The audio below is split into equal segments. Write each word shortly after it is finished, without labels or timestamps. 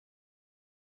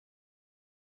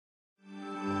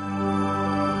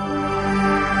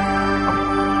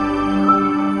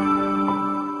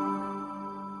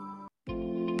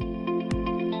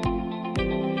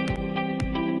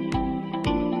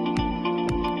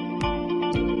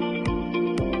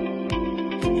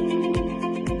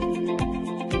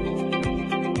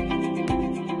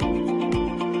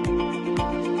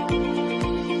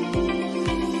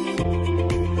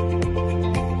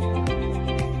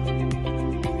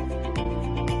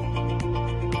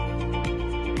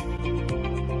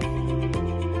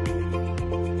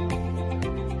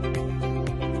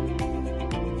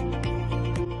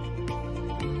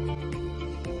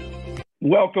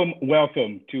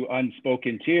Welcome to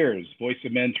Unspoken Tears. Voice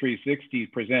of Men 360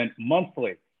 present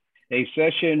monthly a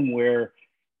session where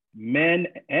men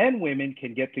and women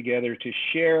can get together to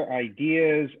share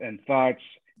ideas and thoughts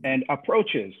and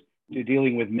approaches to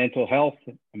dealing with mental health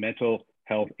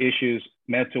issues,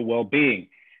 mental well-being.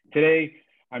 Today,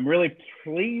 I'm really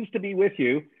pleased to be with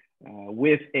you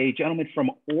with a gentleman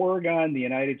from Oregon, the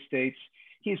United States.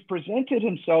 He's presented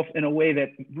himself in a way that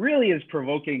really is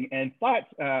provoking and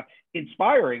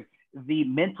inspiring, the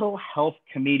mental health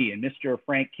comedian, Mr.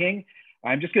 Frank King.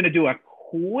 I'm just going to do a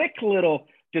quick little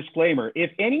disclaimer.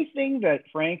 If anything that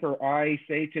Frank or I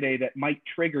say today that might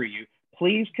trigger you,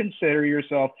 please consider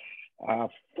yourself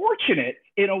fortunate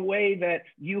in a way that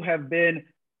you have been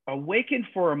awakened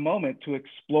for a moment to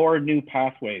explore new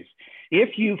pathways.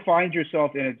 If you find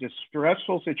yourself in a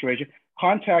distressful situation,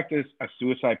 contact us at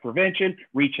suicide prevention,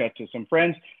 reach out to some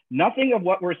friends. Nothing of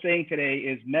what we're saying today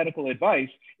is medical advice.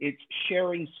 It's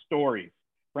sharing stories.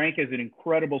 Frank is an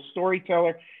incredible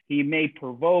storyteller. He may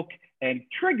provoke and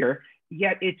trigger,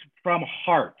 yet it's from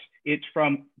heart. It's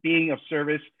from being of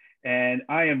service. And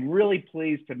I am really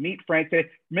pleased to meet Frank today.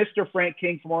 Mr. Frank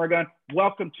King from Oregon,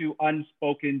 welcome to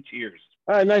Unspoken Tears.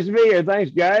 Nice to be here. Thanks,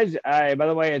 guys. By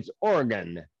the way, it's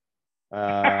Oregon,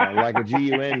 like a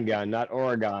G-U-N gun, not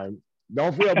Oregon.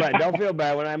 Don't feel bad. Don't feel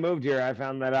bad. When I moved here, I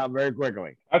found that out very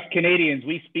quickly. Us Canadians,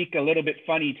 we speak a little bit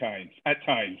funny at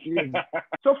times.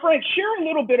 So, Frank, share a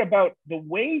little bit about the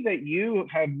way that you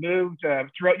have moved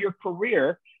throughout your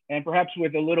career, and perhaps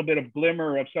with a little bit of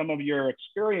glimmer of some of your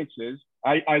experiences.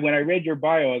 When I read your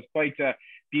bio, I was quite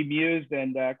bemused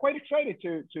and quite excited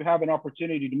to have an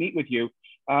opportunity to meet with you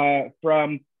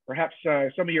from perhaps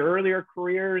some of your earlier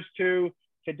careers to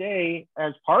today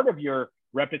as part of your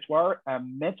repertoire, a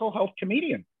mental health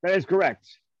comedian. That is correct.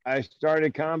 I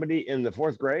started comedy in the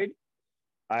 4th grade.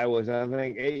 I was, I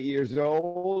think, 8 years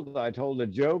old. I told a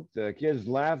joke. The kids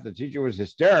laughed. The teacher was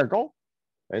hysterical.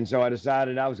 And so I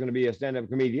decided I was going to be a stand-up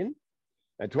comedian.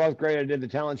 At 12th grade, I did the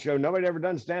talent show. Nobody had ever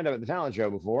done stand-up at the talent show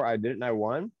before. I did it, and I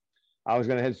won. I was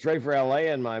going to head straight for LA,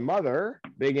 and my mother,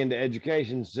 big into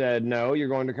education, said, no, you're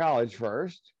going to college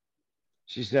first.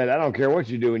 She said, I don't care what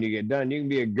you do when you get done. You can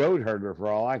be a goat herder for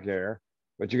all I care,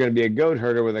 but you're going to be a goat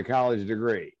herder with a college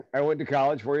degree. I went to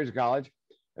college, 4 years of college,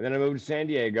 and then I moved to San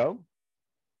Diego.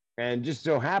 And just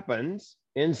so happens,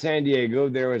 in San Diego,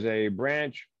 there was a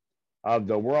branch of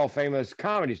the world famous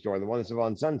Comedy Store, the one that's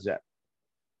on Sunset.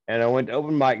 And I went to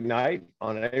open mic night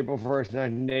on April 1st,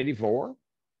 1984.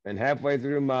 And halfway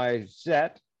through my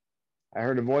set, I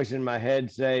heard a voice in my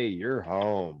head say, you're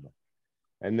home.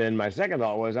 And then my second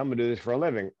thought was, I'm going to do this for a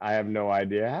living. I have no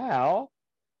idea how.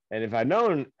 And if I'd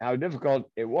known how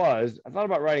difficult it was, I thought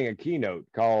about writing a keynote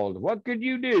called, What Could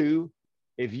You Do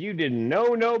If You Didn't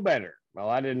Know No Better? Well,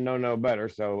 I didn't know no better,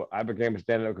 so I became a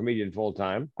stand-up comedian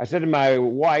full-time. I said to my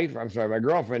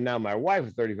girlfriend, now my wife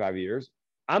of 35 years,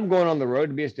 I'm going on the road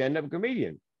to be a stand-up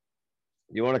comedian.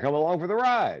 You want to come along for the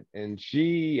ride? And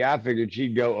I figured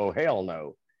she'd go, oh, hell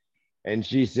no. And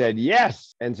she said,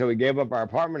 yes. And so we gave up our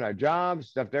apartment, our jobs,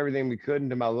 stuffed everything we could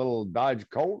into my little Dodge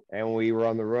Colt. And we were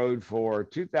on the road for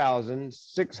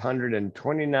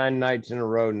 2,629 nights in a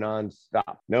row,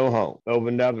 nonstop, no home.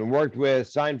 Opened up and worked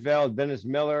with Seinfeld, Dennis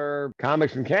Miller,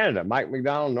 comics from Canada, Mike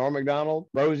McDonald, Norm MacDonald,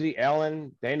 Rosie,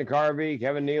 Ellen, Dana Carvey,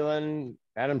 Kevin Nealon,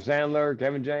 Adam Sandler,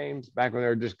 Kevin James, back when they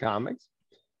were just comics.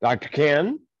 Dr.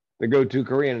 Ken, the go-to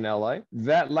Korean in LA.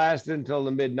 That lasted until the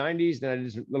mid-90s. Then I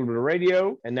did a little bit of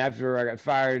radio. And after I got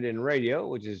fired in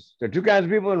radio, there are two kinds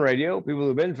of people in radio, people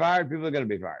who've been fired, people who are going to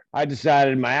be fired. I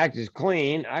decided my act is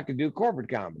clean. I could do corporate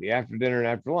comedy after dinner and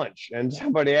after lunch. And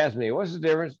somebody asked me, what's the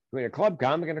difference between a club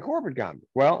comic and a corporate comic?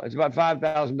 Well, it's about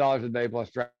 $5,000 a day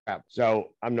plus travel.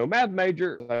 So I'm no math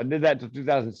major. I did that till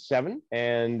 2007.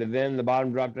 And then the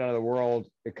bottom dropped out of the world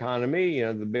economy,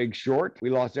 the big short.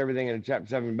 We lost everything in a Chapter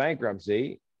 7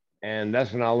 bankruptcy. And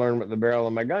that's when I learned what the barrel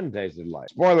of my gun tasted like.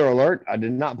 Spoiler alert, I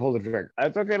did not pull the trigger.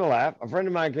 That's okay to laugh. A friend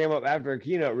of mine came up after a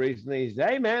keynote recently. He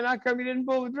said, hey, man, how come you didn't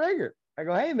pull the trigger? I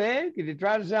go, hey, man, could you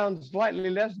try to sound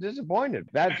slightly less disappointed?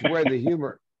 That's where the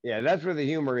humor, that's where the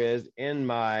humor is in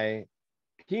my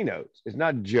keynotes. It's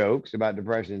not jokes about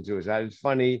depression and suicide. It's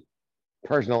funny,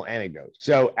 personal anecdotes.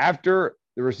 So after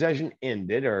the recession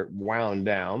ended or wound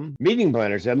down, meeting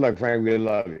planner said, look, Frank, we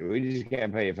love you. We just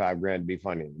can't pay you $5,000 to be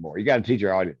funny anymore. You got to teach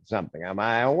your audience something.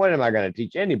 What am I going to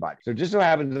teach anybody? So just so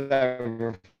happens that I have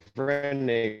a friend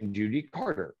named Judy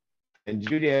Carter. And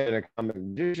Judy had a comic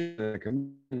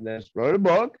magician that wrote a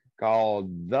book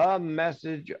called The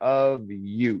Message of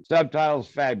You. Subtitle's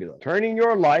fabulous. Turning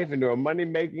your life into a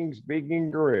money-making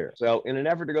speaking career. So in an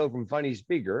effort to go from funny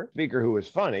speaker who was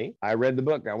funny, I read the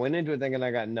book. I went into it thinking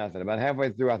I got nothing. About halfway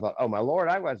through, I thought, oh, my Lord,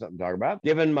 I've got something to talk about.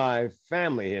 Given my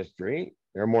family history,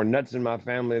 there are more nuts in my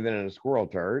family than in a squirrel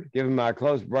turd. Given my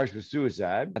close brush with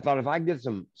suicide, I thought if I get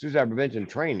some suicide prevention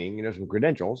training, some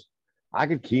credentials, I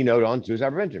could keynote on suicide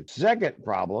prevention. Second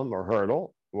problem or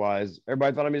hurdle was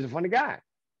everybody thought of me as a funny guy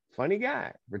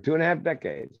for 2.5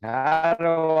 decades. How do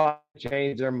I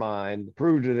change their mind,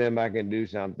 prove to them I can do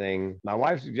something? My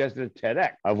wife suggested a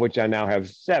TEDx, of which I now have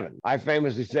 7. I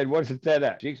famously said, what's a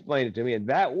TEDx? She explained it to me. And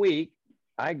that week,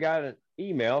 I got an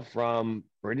email from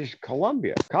British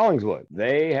Columbia, Collingswood.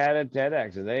 They had a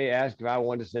TEDx and they asked if I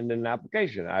wanted to send in an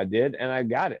application. I did, and I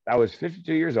got it. I was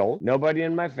 52 years old. Nobody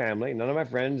in my family, none of my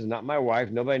friends, not my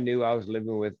wife, nobody knew I was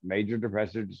living with major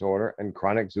depressive disorder and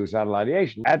chronic suicidal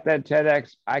ideation. At that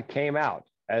TEDx, I came out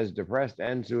as depressed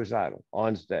and suicidal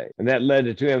on stage. And that led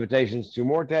to 2 invitations to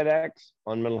more TEDx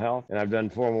on mental health, and I've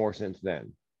done 4 more since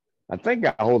then. I think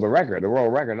I hold the record, the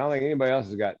world record. I don't think anybody else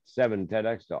has got 7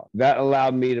 TEDx talks. That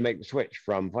allowed me to make the switch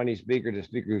from funny speaker to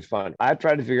speaker who's funny. I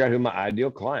tried to figure out who my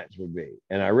ideal clients would be.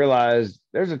 And I realized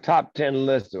there's a top 10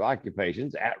 list of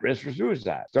occupations at risk for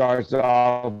suicide. Starts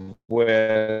off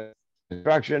with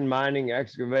construction, mining,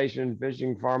 excavation,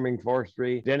 fishing, farming,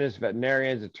 forestry, dentists,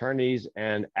 veterinarians, attorneys,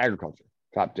 and agriculture.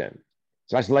 Top 10.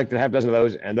 So I selected half a dozen of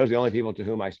those, and those are the only people to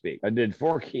whom I speak. I did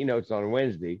 4 keynotes on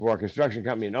Wednesday for a construction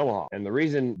company in Omaha. And the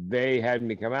reason they had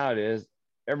me come out is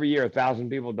every year, 1,000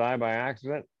 people die by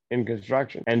accident in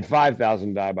construction, and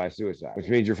 5,000 die by suicide, which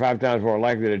means you're 5 times more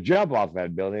likely to jump off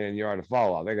that building than you are to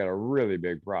fall off. They got a really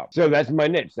big problem. So that's my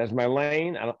niche. That's my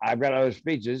lane. I've got other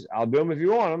speeches. I'll do them if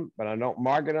you want them, but I don't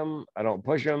market them. I don't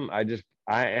push them.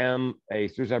 I am a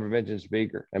suicide prevention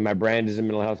speaker, and my brand is a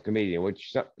mental health comedian,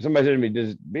 which somebody said to me,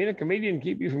 does being a comedian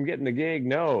keep you from getting the gig?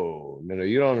 No,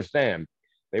 you don't understand.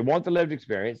 They want the lived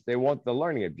experience. They want the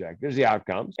learning objectives, the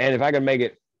outcomes. And if I can make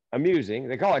it amusing,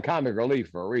 they call it comic relief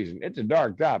for a reason. It's a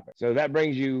dark topic. So that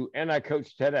brings you, and I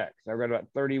coach TEDx. I've got about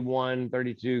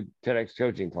 32 TEDx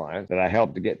coaching clients that I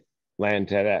help to get land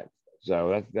TEDx.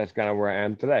 So that's kind of where I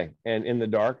am today. And in the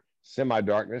dark,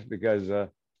 semi-darkness, because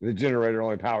the generator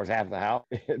only powers half the house.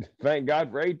 Thank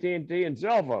God for AT&T and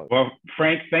cell phones. Well,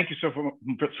 Frank, thank you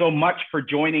so much for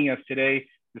joining us today,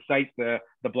 despite the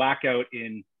blackout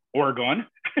in Oregon.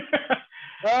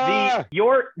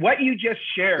 What you just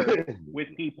shared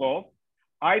with people,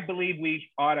 I believe we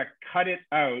ought to cut it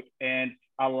out and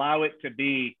allow it to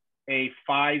be a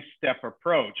 5-step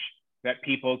approach that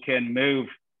people can move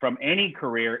from any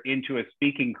career into a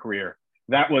speaking career.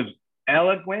 That was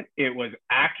eloquent, it was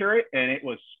accurate, and it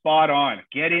was spot on.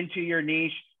 Get into your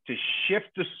niche, to shift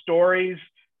the stories,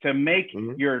 to make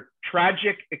your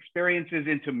tragic experiences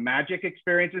into magic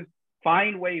experiences.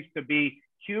 Find ways to be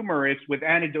humorous with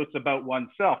anecdotes about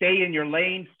oneself. Stay in your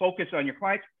lane, focus on your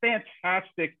clients.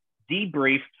 Fantastic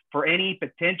debrief for any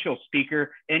potential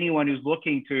speaker, anyone who's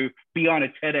looking to be on a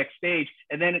TEDx stage.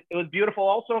 And then it was beautiful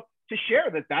also to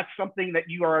share that that's something that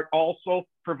you are also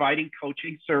providing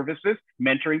coaching services,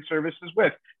 mentoring services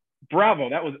with. Bravo.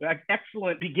 That was an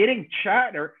excellent beginning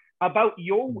chatter about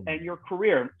you and your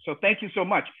career. So thank you so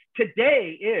much.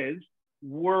 Today is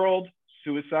World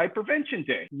Suicide Prevention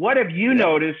Day. What have you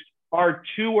noticed are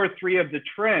 2 or 3 of the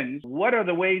trends? What are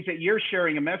the ways that you're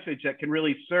sharing a message that can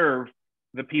really serve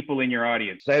the people in your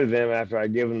audience? Say to them after I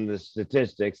give them the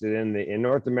statistics that in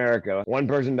North America, 1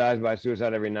 person dies by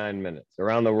suicide every 9 minutes,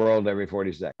 around the world every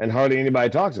 40 seconds, and hardly anybody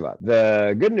talks about it.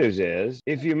 The good news is,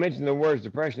 if you mention the words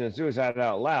depression and suicide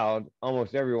out loud,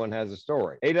 almost everyone has a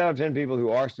story. 8 out of 10 people who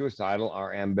are suicidal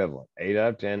are ambivalent. 8 out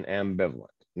of 10 ambivalent.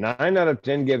 9 out of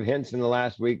 10 give hints in the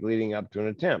last week leading up to an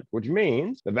attempt, which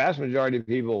means the vast majority of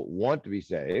people want to be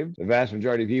saved. The vast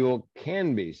majority of people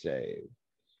can be saved.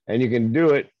 And you can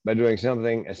do it by doing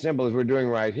something as simple as we're doing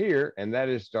right here, and that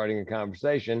is starting a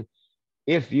conversation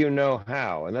if you know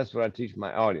how. And that's what I teach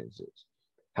my audiences.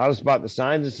 How to spot the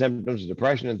signs and symptoms of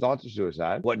depression and thoughts of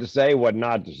suicide, what to say, what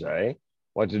not to say,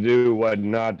 what to do, what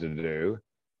not to do,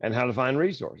 and how to find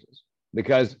resources.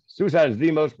 Because suicide is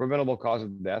the most preventable cause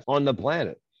of death on the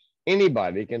planet.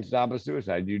 Anybody can stop a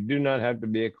suicide. You do not have to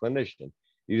be a clinician.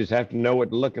 You just have to know what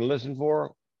to look and listen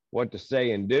for, what to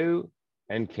say and do,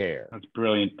 and care. That's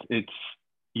brilliant.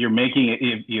 You're making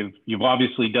it. You've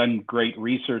obviously done great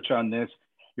research on this.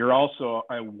 You're also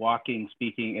a walking,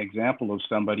 speaking example of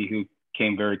somebody who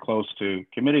came very close to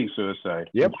committing suicide.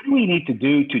 Yep. What do we need to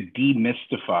do to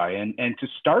demystify and to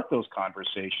start those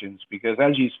conversations? Because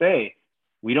as you say,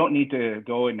 We don't need to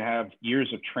go and have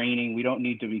years of training. We don't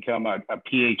need to become a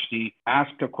PhD.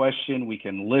 Ask a question. We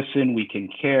can listen. We can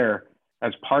care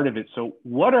as part of it. So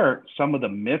what are some of the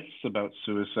myths about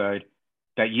suicide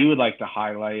that you would like to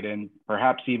highlight and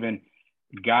perhaps even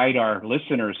guide our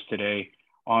listeners today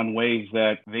on ways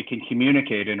that they can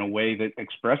communicate in a way that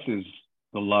expresses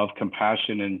the love,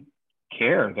 compassion, and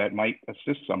care that might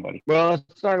assist somebody? Well,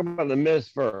 let's talk about the myths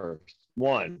first.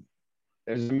 One,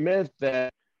 there's a myth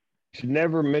that you should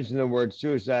never mention the word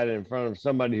suicide in front of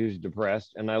somebody who's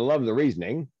depressed. And I love the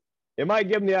reasoning. It might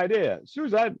give them the idea.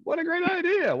 Suicide, what a great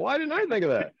idea. Why didn't I think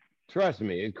of that? Trust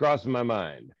me, it crosses my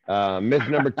mind. Myth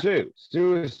number two,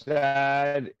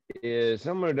 suicide is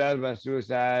someone who dies by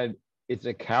suicide. It's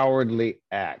a cowardly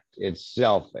act. It's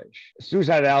selfish.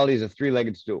 Suicidality is a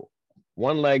three-legged stool.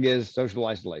 One leg is social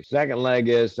isolation. Second leg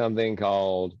is something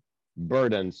called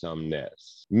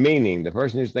burdensomeness, meaning the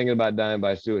person who's thinking about dying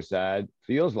by suicide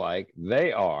feels like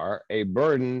they are a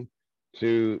burden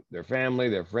to their family,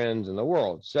 their friends, and the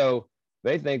world. So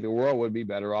they think the world would be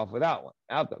better off without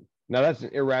them. Now, that's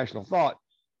an irrational thought,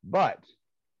 but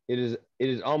it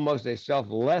is almost a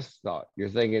selfless thought. You're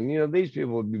thinking, these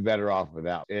people would be better off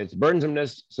without. It's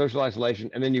burdensomeness, social isolation,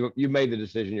 and then you've made the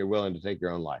decision you're willing to take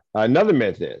your own life. Another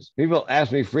myth is people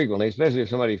ask me frequently, especially if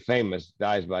somebody famous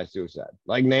dies by suicide,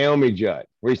 like Naomi Judd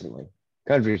recently,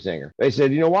 country singer. They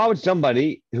said, why would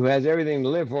somebody who has everything to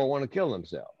live for want to kill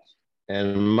themselves?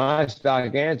 And my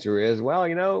stock answer is,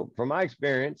 well, from my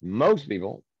experience, most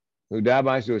people who die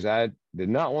by suicide did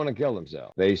not want to kill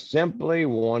themselves. They simply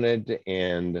wanted to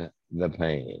end the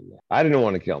pain. I didn't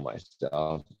want to kill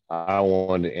myself. I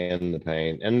wanted to end the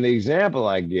pain. And the example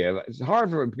I give, it's hard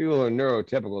for people who are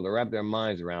neurotypical to wrap their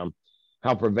minds around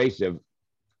how pervasive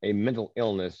a mental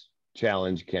illness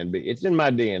challenge can be. It's in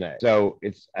my DNA. So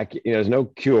there's no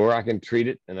cure. I can treat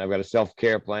it, and I've got a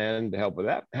self-care plan to help with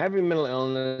that. Having mental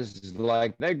illness is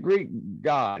like that Greek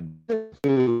god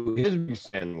who his big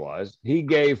sin was he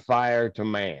gave fire to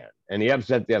man and he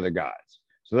upset the other gods.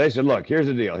 So they said, look, here's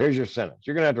the deal. Here's your sentence.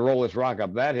 You're going to have to roll this rock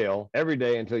up that hill every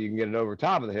day until you can get it over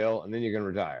top of the hill, and then you're going to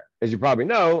retire. As you probably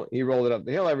know, he rolled it up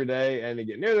the hill every day, and he'd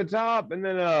get near the top, and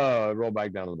then roll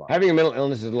back down to the bottom. Having a mental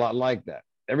illness is a lot like that.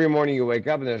 Every morning you wake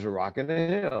up and there's a rock in the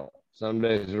hill. Some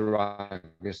days the rock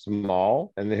is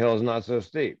small and the hill is not so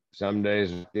steep. Some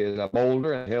days it is a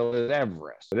boulder and the hill is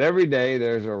Everest. But every day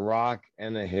there's a rock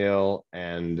and a hill.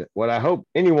 And what I hope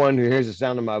anyone who hears the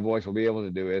sound of my voice will be able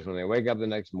to do is when they wake up the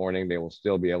next morning, they will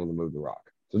still be able to move the rock.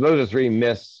 So those are three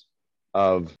myths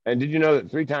and did you know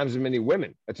that 3 times as many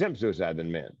women attempt suicide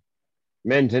than men?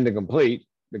 Men tend to complete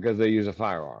because they use a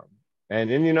firearm. And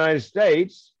in the United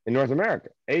States, in North America,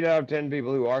 8 out of 10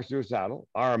 people who are suicidal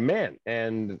are men.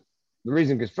 And the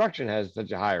reason construction has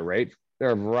such a high rate, there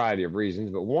are a variety of reasons,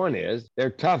 but one is they're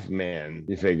tough men,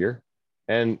 you figure.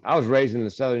 And I was raised in the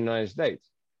Southern United States.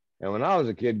 And when I was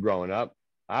a kid growing up,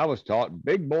 I was taught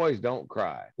big boys don't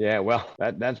cry. Yeah, well,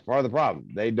 that's part of the problem.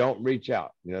 They don't reach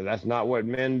out. That's not what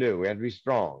men do. We have to be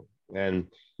strong. And,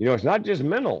 it's not just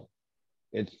mental.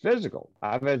 It's physical.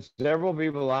 I've had several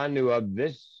people I knew of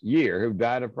this year who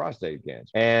died of prostate cancer.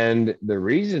 And the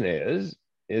reason is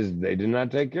they did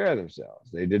not take care of themselves.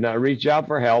 They did not reach out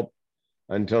for help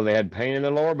until they had pain in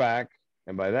the lower back.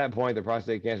 And by that point, the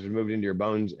prostate cancer is moved into your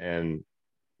bones and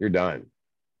you're done.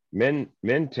 Men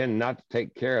tend not to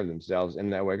take care of themselves in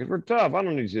that way because we're tough. I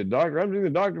don't need to see a doctor. I've been seeing the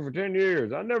doctor for 10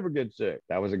 years. I never get sick.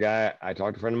 That was a guy, I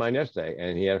talked to a friend of mine yesterday,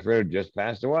 and he had a friend who just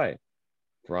passed away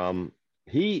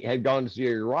he had gone to see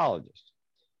a urologist.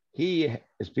 His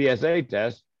PSA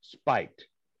test spiked.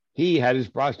 He had his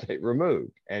prostate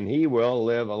removed, and he will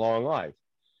live a long life.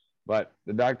 But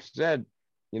the doctor said,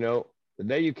 the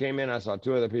day you came in, I saw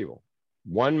 2 other people.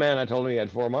 One man, I told him he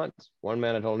had 4 months. One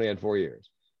man, I told him he had 4 years.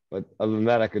 But other than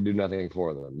that, I could do nothing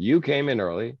for them. You came in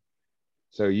early.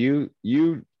 So you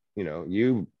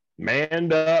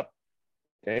manned up,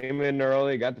 came in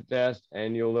early, got the test,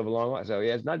 and you'll live a long life. So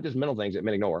yeah, it's not just mental things that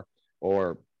men ignore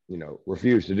or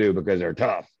refuse to do because they're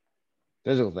tough.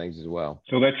 Physical things as well.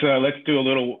 So let's do a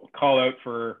little call out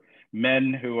for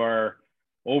men who are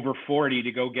over 40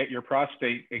 to go get your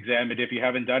prostate examined if you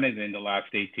haven't done it in the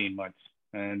last 18 months.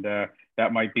 And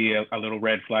that might be a little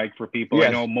red flag for people. Yes.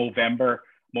 I know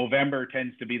Movember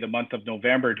tends to be the month of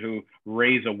November to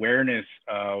raise awareness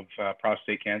of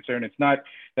prostate cancer. And it's not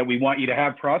that we want you to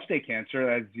have prostate cancer,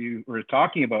 as you were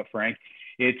talking about, Frank.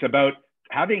 It's about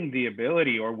having the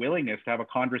ability or willingness to have a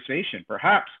conversation,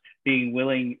 perhaps being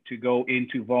willing to go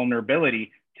into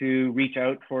vulnerability to reach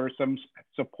out for some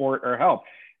support or help.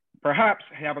 Perhaps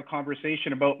have a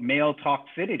conversation about male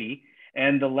toxicity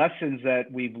and the lessons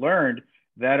that we've learned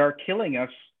that are killing us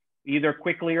either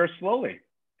quickly or slowly.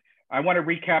 I want to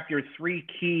recap your three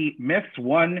key myths.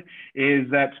 One is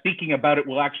that speaking about it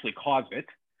will actually cause it.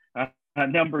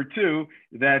 Number two,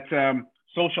 that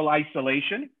social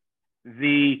isolation,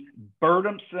 the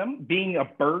burdensome, being a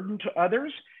burden to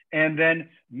others, and then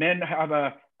men have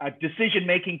a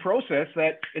decision-making process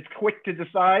that it's quick to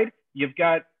decide. You've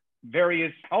got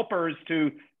various helpers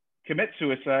to commit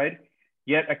suicide.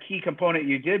 Yet a key component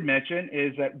you did mention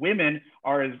is that women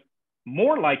are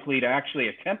more likely to actually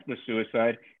attempt the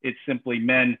suicide. It's simply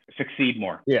men succeed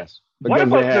more. Yes. What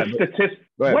about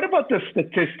the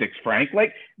statistics, Frank?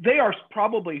 Like, they are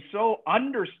probably so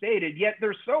understated, yet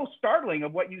they're so startling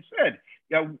of what you said.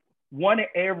 One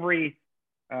every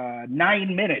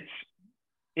 9 minutes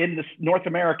in North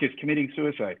America is committing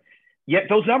suicide. Yet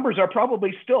those numbers are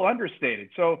probably still understated.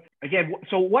 So again,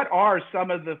 what are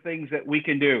some of the things that we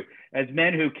can do as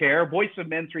men who care? Voice of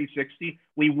Men 360,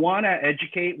 we want to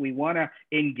educate, we want to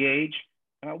engage.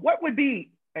 What would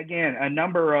be, again, a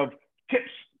number of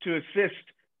tips to assist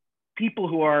people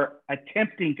who are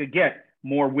attempting to get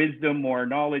more wisdom, more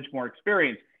knowledge, more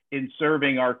experience in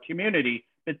serving our community,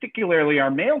 particularly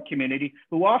our male community,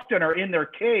 who often are in their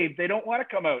cave? They don't want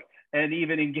to come out and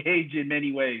even engage in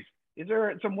many ways. Is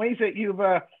there some ways that you've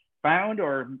found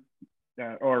or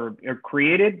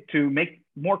created to make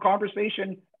more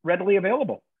conversation readily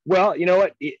available? Well, you know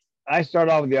what? I start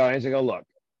off with the audience. I go, look,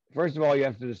 first of all, you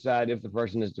have to decide if the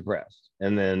person is depressed.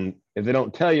 And then if they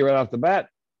don't tell you right off the bat,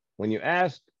 when you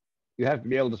ask, you have to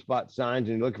be able to spot signs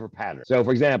and look for patterns. So,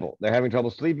 for example, they're having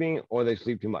trouble sleeping or they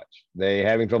sleep too much. They're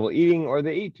having trouble eating or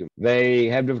they eat too much. They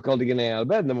have difficulty getting out of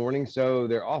bed in the morning, so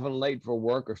they're often late for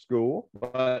work or school,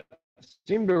 but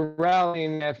seem to rally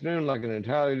in the afternoon like an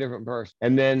entirely different person.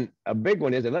 And then a big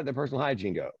one is they let their personal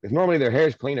hygiene go. If normally their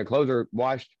hair's clean, their clothes are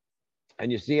washed,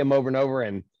 and you see them over and over,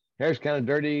 and hair's kind of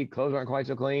dirty, clothes aren't quite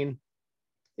so clean,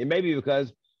 it may be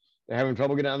because they're having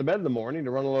trouble getting out of bed in the morning to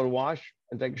run a load of wash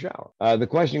and take a shower. The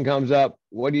question comes up,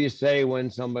 what do you say when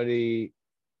somebody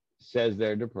says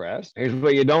they're depressed? Here's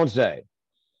what you don't say.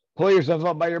 Pull yourself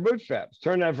up by your bootstraps.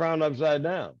 Turn that frown upside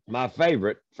down. My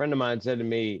favorite friend of mine said to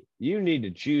me, you need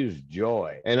to choose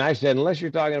joy. And I said, unless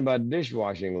you're talking about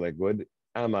dishwashing liquid,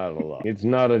 I'm out of luck. It's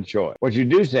not a choice. What you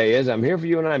do say is, I'm here for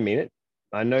you and I mean it.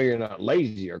 I know you're not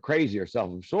lazy or crazy or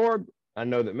self-absorbed. I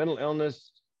know that mental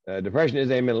illness, depression is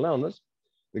a mental illness.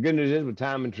 The good news is with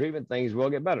time and treatment, things will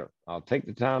get better. I'll take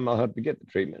the time. I'll help you get the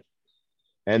treatment.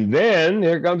 And then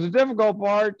here comes the difficult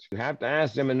part. You have to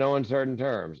ask them in no uncertain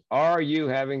terms. Are you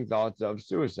having thoughts of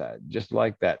suicide? Just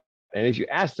like that. And if you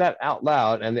ask that out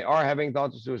loud and they are having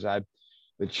thoughts of suicide,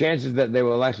 the chances that they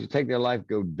will actually take their life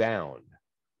go down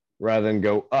rather than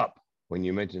go up when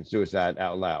you mention suicide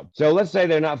out loud. So let's say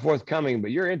they're not forthcoming,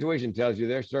 but your intuition tells you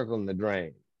they're circling the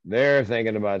drain. They're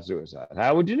thinking about suicide.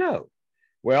 How would you know?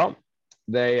 Well,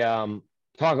 they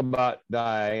talk about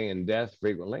dying and death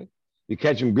frequently. You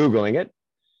catch them Googling it.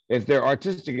 If they're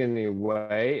artistic in any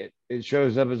way, it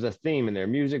shows up as a theme in their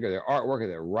music or their artwork or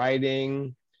their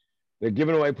writing. They're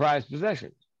giving away prized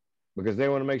possessions because they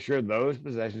want to make sure those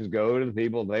possessions go to the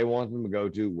people they want them to go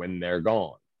to when they're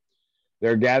gone.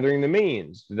 They're gathering the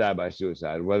means to die by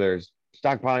suicide, whether it's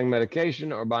stockpiling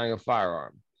medication or buying a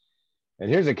firearm. And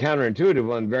here's a counterintuitive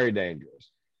one, very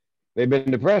dangerous. They've been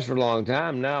depressed for a long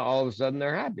time. Now, all of a sudden,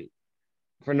 they're happy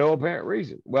for no apparent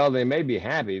reason. Well, they may be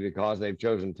happy because they've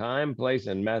chosen time, place,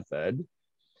 and method,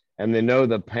 and they know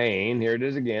the pain. Here it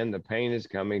is again. The pain is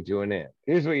coming to an end.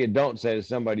 Here's what you don't say to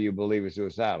somebody you believe is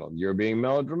suicidal. You're being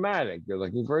melodramatic. You're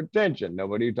looking for attention.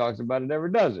 Nobody who talks about it ever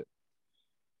does it.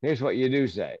 Here's what you do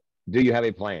say. Do you have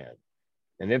a plan?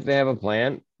 And if they have a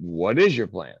plan, what is your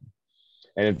plan?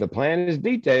 And if the plan is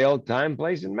detailed, time,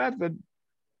 place, and method,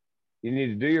 you need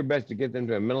to do your best to get them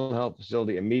to a mental health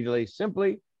facility immediately,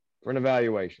 simply for an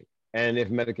evaluation. And if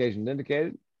medication is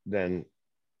indicated, then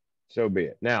so be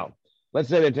it. Now, let's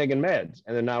say they're taking meds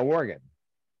and they're not working.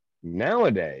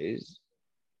 Nowadays,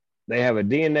 they have a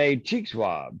DNA cheek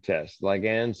swab test like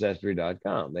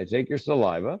Ancestry.com. They take your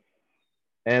saliva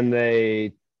and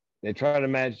they try to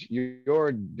match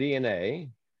your DNA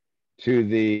to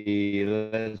the,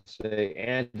 let's say,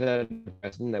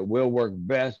 antidepressant that will work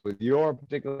best with your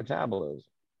particular metabolism.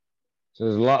 So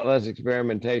there's a lot less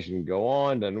experimentation. Go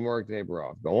on, doesn't work, taper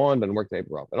off. Go on, doesn't work,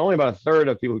 taper off. And only about a third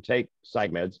of people who take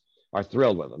psych meds are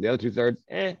thrilled with them. The other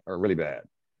 2/3, are really bad.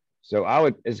 So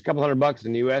it's a couple $100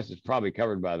 in the US. It's probably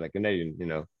covered by the Canadian,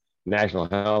 National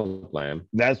Health Plan.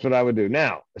 That's what I would do.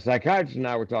 Now, a psychiatrist and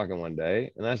I were talking one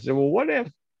day, and I said, well, what if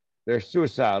they're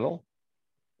suicidal,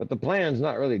 but the plan's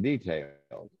not really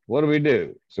detailed? What do we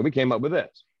do? So we came up with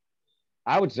this.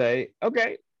 I would say,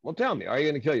 okay, well, tell me, are you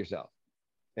going to kill yourself?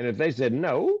 And if they said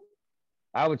no,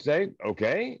 I would say,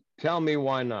 okay, tell me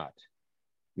why not.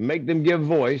 Make them give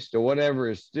voice to whatever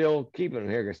is still keeping them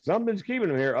here, because something's keeping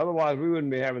them here. Otherwise, we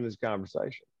wouldn't be having this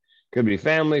conversation. Could be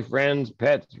family, friends,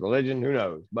 pets, religion, who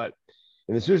knows? But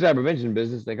in the suicide prevention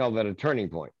business, they call that a turning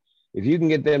point. If you can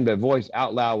get them to voice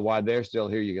out loud why they're still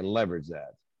here, you can leverage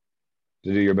that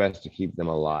to do your best to keep them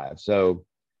alive. So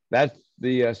that's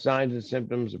the signs and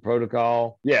symptoms, the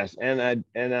protocol. Yes, and I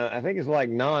think it's like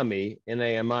NAMI,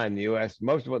 NAMI in the U.S.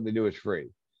 Most of what they do is free,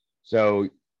 so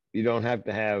you don't have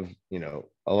to have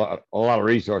a lot of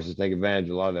resources to take advantage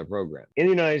of a lot of their programs. In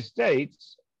the United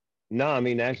States,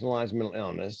 NAMI, nationalized mental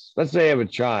illness. Let's say you have a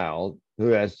child who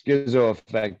has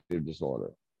schizoaffective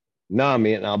disorder.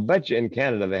 NAMI, and I'll bet you in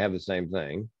Canada they have the same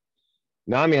thing.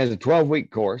 NAMI has a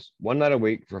 12-week course, one night a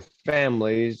week, for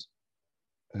families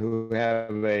who have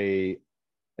an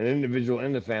individual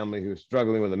in the family who's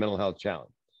struggling with a mental health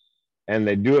challenge. And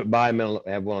they do it by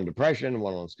have one on depression,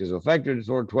 one on schizoaffective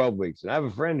disorder, 12 weeks. And I have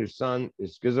a friend whose son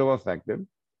is schizoaffective,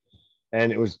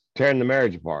 and it was tearing the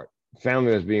marriage apart. The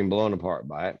family was being blown apart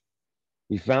by it.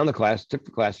 He found the class, took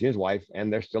the class, he and his wife,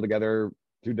 and they're still together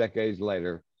 2 decades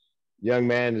later. Young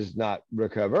man is not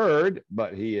recovered,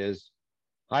 but he is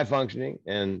high functioning,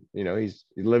 and he's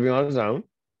living on his own.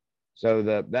 So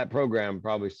that program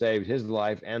probably saved his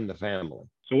life and the family.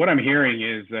 So what I'm hearing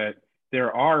is that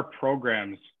there are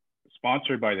programs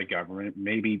sponsored by the government,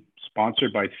 maybe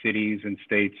sponsored by cities and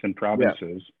states and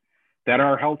provinces, that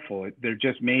are helpful. They're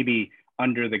just maybe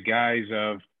under the guise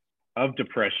of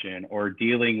depression or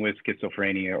dealing with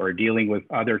schizophrenia or dealing with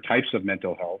other types of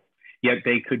mental health, yet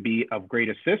they could be of great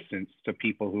assistance to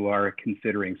people who are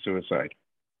considering suicide.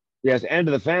 Yes, and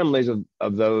to the families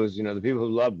of those, the people who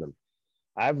love them.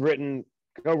 I've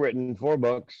co-written 4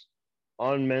 books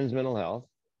on men's mental health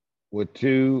with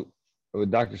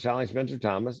Dr. Sally Spencer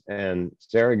Thomas and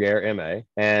Sarah Gare, MA,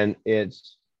 and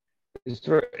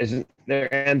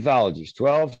they're anthologies,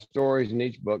 12 stories in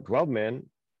each book, 12 men.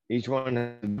 Each one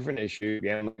has a different issue: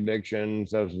 gambling addiction,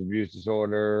 substance abuse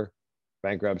disorder,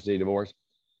 bankruptcy, divorce.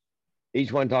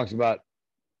 Each one talks about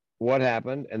what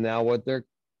happened and now what they're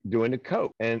doing to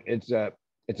cope. And it's a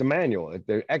manual.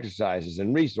 There are exercises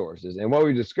and resources. And what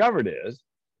we discovered is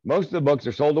most of the books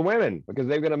are sold to women because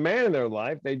they've got a man in their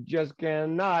life they just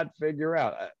cannot figure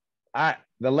out.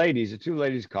 The 2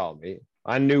 ladies called me.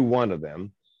 I knew one of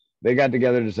them. They got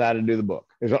together and decided to do the book.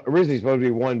 It was originally supposed to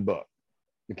be 1 book.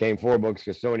 It became 4 books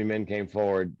because so many men came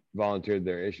forward, volunteered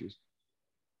their issues.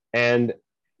 And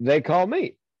they called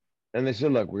me and they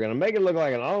said, look, we're going to make it look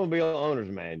like an automobile owner's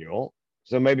manual,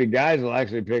 so maybe guys will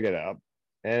actually pick it up.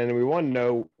 And we want to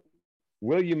know,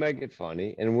 will you make it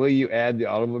funny? And will you add the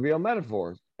automobile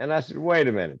metaphors? And I said, wait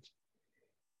a minute.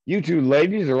 You 2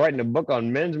 ladies are writing a book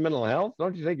on men's mental health.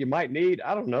 Don't you think you might need,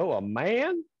 I don't know, a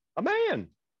man? A man.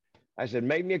 I said,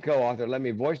 make me a co-author. Let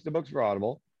me voice the books for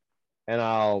Audible. And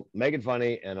I'll make it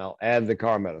funny, and I'll add the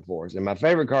car metaphors. And my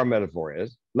favorite car metaphor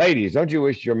is, ladies, don't you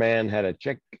wish your man had a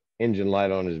check engine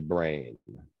light on his brain?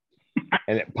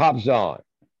 And it pops on.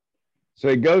 So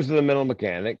he goes to the mental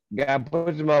mechanic. Guy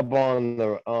puts him up on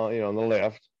the on the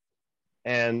lift,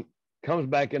 and comes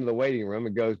back into the waiting room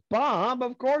and goes, Bob,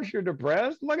 of course you're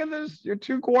depressed. Look at this. You're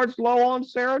 2 quarts low on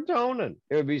serotonin.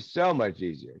 It would be so much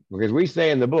easier, because we say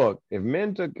in the book, if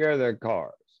men took care of their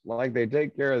cars like they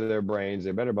take care of their brains,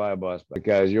 they better buy a bus,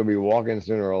 because you'll be walking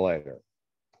sooner or later.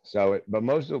 So, but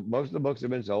most of the books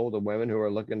have been sold to women who are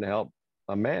looking to help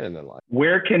a man in their life.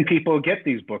 Where can people get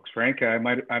these books, Frank? I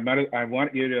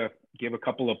want you to give a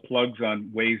couple of plugs on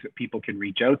ways that people can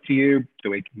reach out to you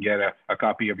so they can get a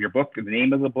copy of your book. The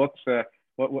name of the books,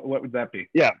 what would that be?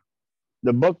 Yeah.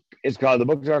 The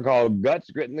books are called Guts,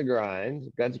 Grit, and the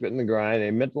Grind,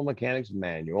 a mental mechanics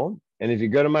manual. And if you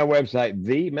go to my website,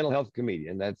 The Mental Health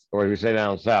Comedian, or as we say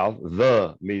down south,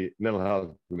 The Mental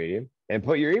Health Comedian, and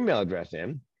put your email address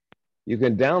in, you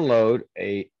can download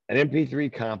an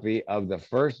MP3 copy of the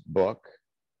first book.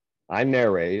 I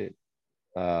narrate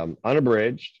it,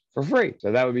 unabridged, for free.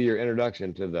 So that would be your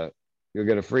introduction to you'll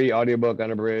get a free audiobook,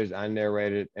 unabridged, I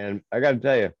narrate it. And I got to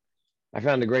tell you, I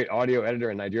found a great audio editor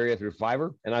in Nigeria through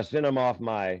Fiverr, and I sent him off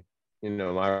my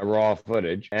raw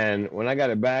footage. And when I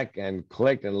got it back and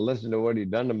clicked and listened to what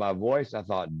he'd done to my voice, I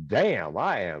thought, damn,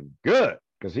 I am good.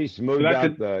 Because he smoothed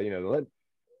out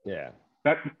yeah.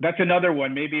 That's another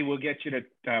one. Maybe we'll get you to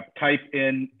type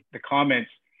in the comments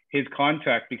his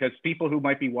contact, because people who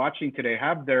might be watching today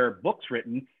have their books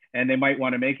written and they might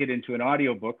want to make it into an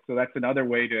audiobook. So that's another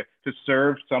way to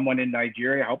serve someone in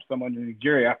Nigeria, help someone in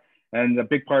Nigeria. And a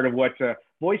big part of what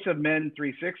Voice of Men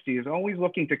 360 is always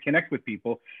looking to connect with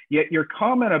people. Yet your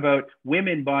comment about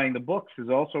women buying the books is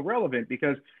also relevant,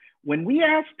 because when we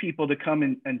ask people to come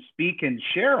and speak and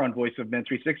share on Voice of Men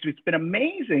 360, it's been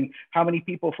amazing how many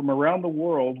people from around the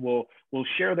world will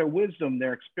share their wisdom,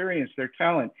 their experience, their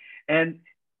talent. And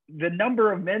the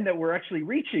number of men that we're actually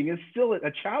reaching is still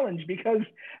a challenge, because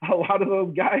a lot of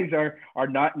those guys are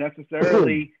not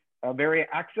necessarily very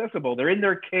accessible. They're in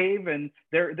their cave, and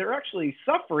they're actually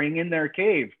suffering in their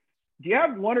cave. Do you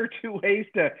have one or two ways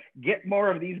to get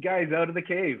more of these guys out of the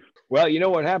cave? Well, you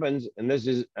know what happens, and this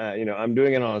is, I'm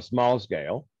doing it on a small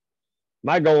scale.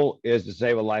 My goal is to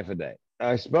save a life a day.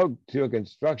 I spoke to a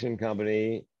construction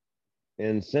company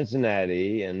in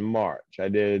Cincinnati in March. I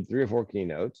did 3 or 4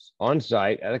 keynotes on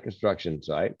site at a construction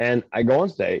site, and I go on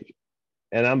stage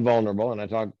and I'm vulnerable and I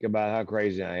talk about how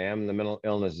crazy I am and the mental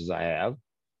illnesses I have.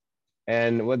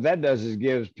 And what that does is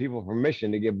gives people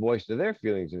permission to give voice to their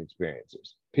feelings and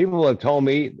experiences. People have told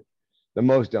me the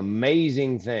most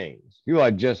amazing things, people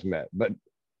I just met, but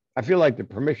I feel like the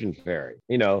permission fairy,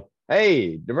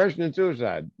 hey, depression and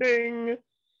suicide, ding.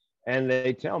 And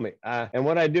they tell me, and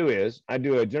what I do is I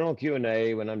do a general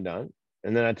Q&A when I'm done.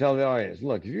 And then I tell the audience,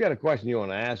 look, if you got a question you want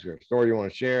to ask or a story you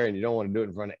want to share and you don't want to do it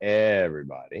in front of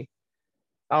everybody,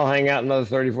 I'll hang out another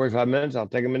 30, 45 minutes. I'll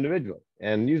take them individually.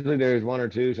 And usually there's 1 or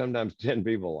 2, sometimes 10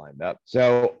 people lined up.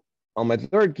 So on my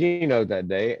 3rd keynote that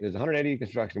day, there's 180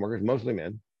 construction workers, mostly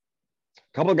men.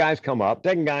 A couple of guys come up,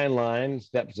 second guy in line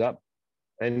steps up,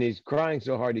 and he's crying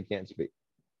so hard he can't speak.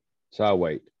 So I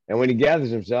wait. And when he gathers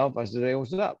himself, I said, hey,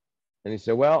 what's up? And he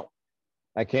said, well,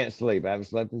 I can't sleep. I haven't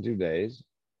slept in 2 days.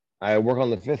 I work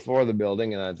on the 5th floor of the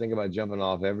building, and I think about jumping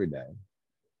off every day.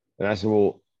 And I said,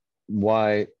 well,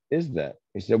 why is that?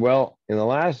 He said, well, in the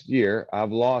last year,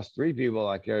 I've lost 3 people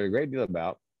I cared a great deal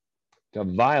about to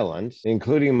violence,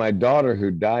 including my daughter who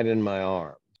died in my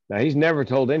arms. Now, he's never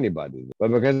told anybody,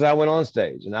 but because I went on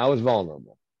stage and I was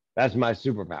vulnerable, that's my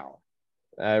superpower.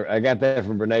 I got that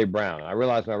from Brene Brown. I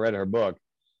realized when I read her book,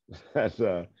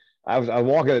 I was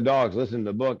walking the dogs, listening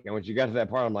to the book, and when she got to that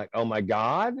part, I'm like, oh my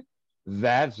God,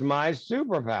 that's my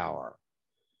superpower.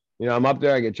 I'm up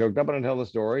there, I get choked up and I tell the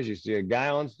stories. You see a guy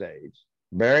on stage,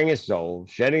 bearing his soul,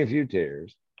 shedding a few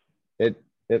tears. It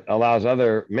allows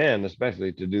other men,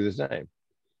 especially, to do the same.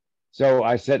 So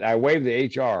I waved the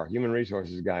HR, human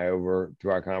resources guy, over to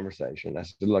our conversation. I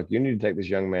said, look, you need to take this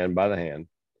young man by the hand,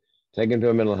 take him to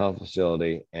a mental health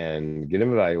facility and get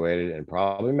him evaluated and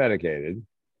probably medicated.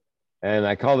 And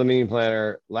I called the meeting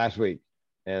planner last week,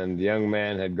 and the young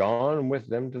man had gone with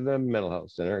them to the mental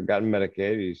health center, gotten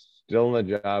medicated. He's still in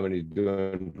the job and he's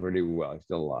doing pretty well. He's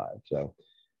still alive. So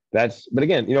but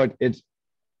again, it's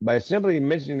by simply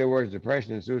mentioning the words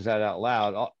depression and suicide out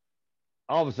loud,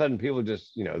 all of a sudden people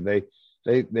just, they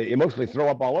emotionally throw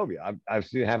up all over you. I've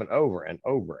seen it happen over and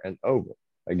over and over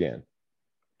again.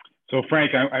 So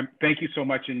Frank, I thank you so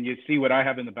much. And you see what I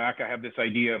have in the back. I have this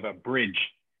idea of a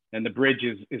bridge. And the bridge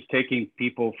is taking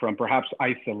people from perhaps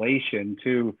isolation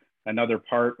to another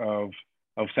part of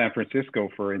San Francisco,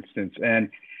 for instance. And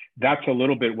that's a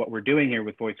little bit what we're doing here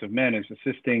with Voice of Men, is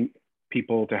assisting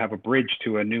people to have a bridge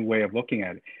to a new way of looking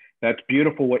at it. That's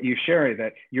beautiful what you share,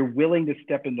 that you're willing to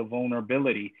step into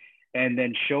vulnerability and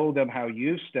then show them how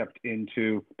you stepped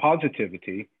into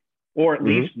positivity, or at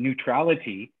least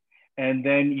neutrality. And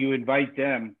then you invite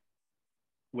them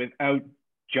without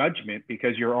judgment,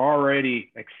 because you're already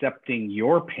accepting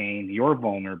your pain, your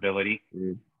vulnerability.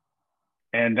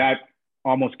 And that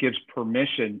almost gives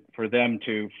permission for them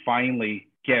to finally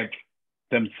give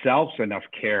themselves enough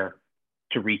care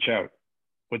to reach out.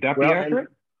 Would that be accurate?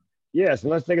 Yes,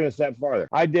 and let's take it a step farther.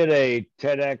 I did a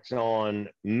TEDx on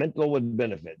mental with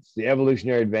benefits, the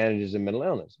evolutionary advantages of mental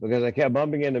illness, because I kept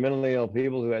bumping into mentally ill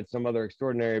people who had some other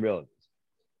extraordinary abilities.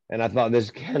 And I thought,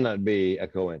 this cannot be a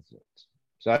coincidence.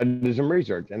 So I did some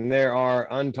research, and there are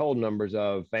untold numbers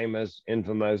of famous,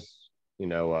 infamous,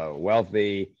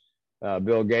 wealthy.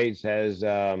 Bill Gates has,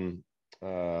 where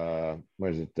you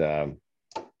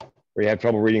have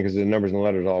trouble reading because the numbers and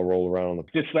letters all roll around on the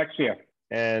dyslexia.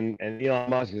 And Elon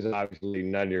Musk is obviously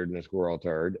nuttier than a squirrel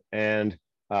turd. And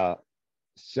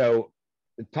so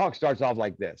the talk starts off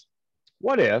like this.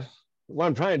 What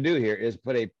I'm trying to do here is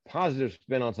put a positive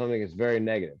spin on something that's very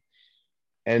negative,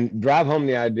 and drive home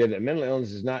the idea that mental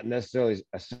illness is not necessarily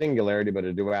a singularity, but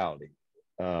a duality.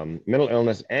 Mental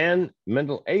illness and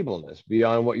mental ableness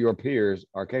beyond what your peers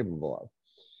are capable of.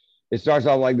 It starts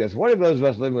off like this. What if those of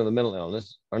us living with a mental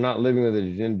illness are not living with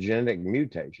a genetic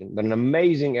mutation, but an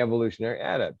amazing evolutionary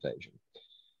adaptation?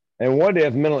 And what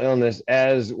if mental illness,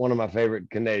 as one of my favorite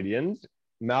Canadians,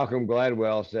 Malcolm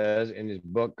Gladwell, says in his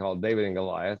book called David and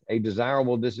Goliath, a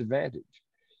desirable disadvantage?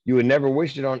 You would never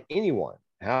wish it on anyone.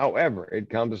 However, it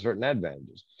comes with certain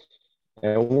advantages.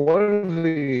 And what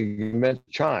if you met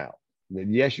a child that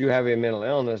yes, you have a mental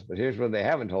illness, but here's what they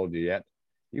haven't told you yet.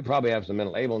 You probably have some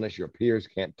mental illness your peers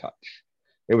can't touch.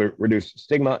 It would reduce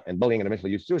stigma and bullying and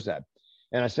eventually use suicide.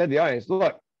 And I said to the audience,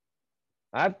 look,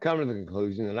 I've come to the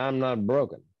conclusion that I'm not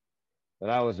broken, that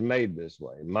I was made this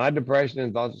way. My depression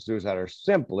and thoughts of suicide are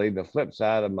simply the flip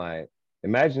side of my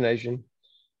imagination,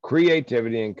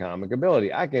 creativity, and comic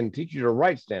ability. I can teach you to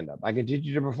write stand up. I can teach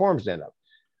you to perform stand up.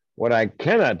 What I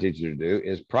cannot teach you to do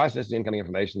is process the incoming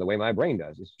information the way my brain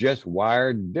does. It's just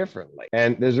wired differently.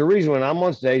 And there's a reason when I'm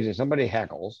on stage and somebody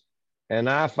heckles and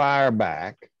I fire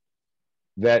back,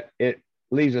 that it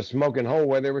leaves a smoking hole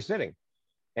where they were sitting.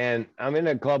 And I'm in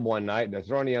a club one night. They're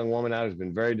throwing a young woman out who's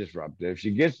been very disruptive.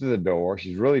 She gets to the door.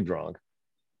 She's really drunk.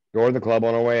 Door of the club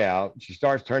on her way out. She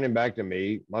starts turning back to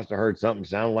me. Must have heard something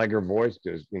sound like her voice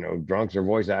because, drunks are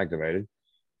voice activated.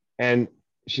 And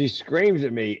she screams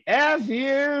at me, F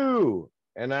you.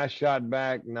 And I shot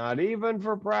back, not even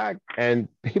for practice. And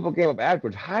people came up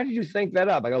afterwards. How did you think that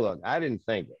up? I go, look, I didn't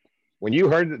think it. When you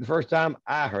heard it the first time,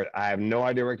 I heard it. I have no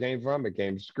idea where it came from. It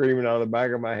came screaming out of the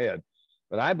back of my head.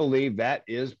 But I believe that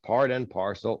is part and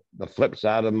parcel. The flip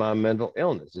side of my mental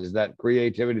illness is that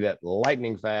creativity, that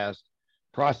lightning fast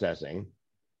processing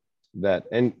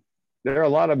and there are a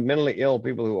lot of mentally ill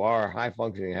people who are high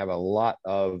functioning, have a lot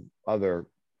of other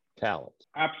talents.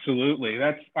 Absolutely.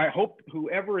 I hope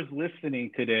whoever is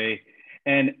listening today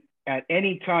and at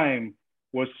any time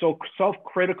was so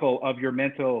self-critical of your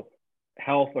mental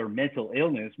health or mental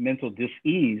illness, mental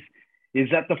dis-ease, is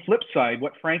that the flip side,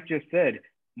 what Frank just said,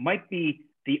 might be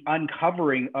the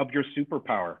uncovering of your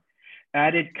superpower,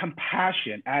 added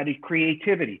compassion, added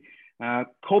creativity.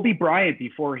 Kobe Bryant,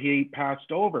 before he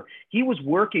passed over, he was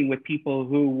working with people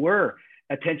who were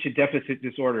attention deficit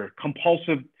disorder,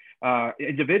 compulsive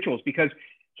individuals, because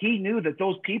he knew that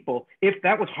those people, if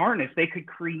that was harnessed, they could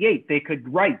create, they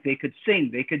could write, they could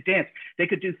sing, they could dance, they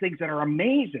could do things that are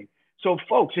amazing. So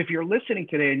folks, if you're listening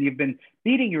today and you've been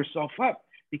beating yourself up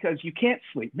because you can't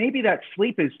sleep, maybe that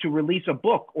sleep is to release a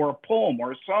book or a poem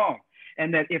or a song.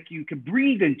 And that if you can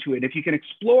breathe into it, if you can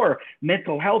explore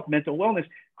mental health, mental wellness,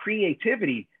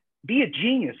 creativity, be a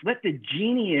genius, let the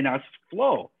genie in us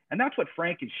flow. And that's what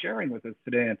Frank is sharing with us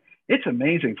today. And it's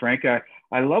amazing, Frank.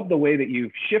 I love the way that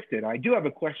you've shifted. I do have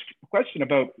a question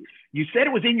about, you said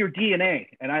it was in your DNA.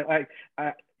 And I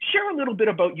share a little bit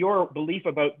about your belief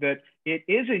about that it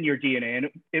is in your DNA and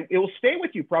it will stay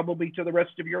with you probably to the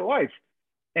rest of your life.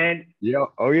 And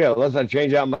unless I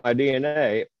change out my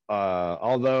DNA,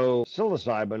 although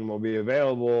psilocybin will be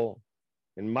available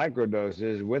in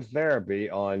microdoses with therapy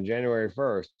on January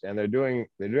 1st, and they're doing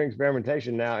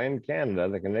experimentation now in Canada,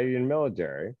 the Canadian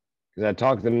military, because I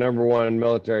talked to the #1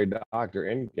 military doctor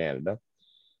in Canada,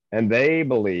 and they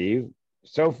believe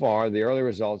so far the early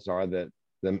results are that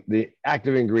the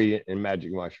active ingredient in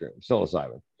magic mushroom,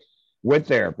 psilocybin, with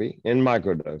therapy in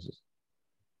microdoses,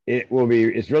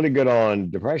 it's really good on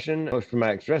depression,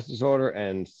 post-traumatic stress disorder,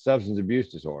 and substance abuse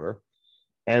disorder.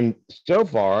 And so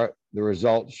far, the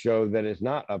results show that it's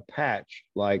not a patch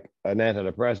like an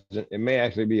antidepressant. It may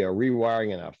actually be a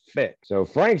rewiring and a fix. So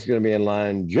Frank's going to be in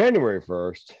line January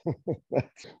 1st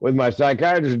with my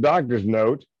psychiatrist doctor's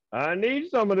note. I need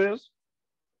some of this.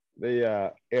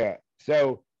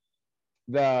 So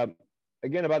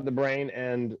again, about the brain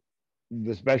and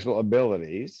the special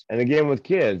abilities. And again, with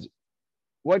kids,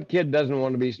 what kid doesn't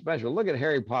want to be special? Look at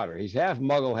Harry Potter. He's half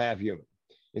muggle, half human.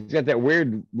 He's got that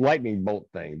weird lightning bolt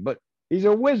thing, but he's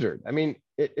a wizard. I mean,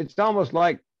 it's almost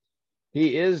like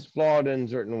he is flawed in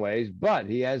certain ways, but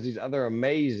he has these other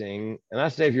amazing, and I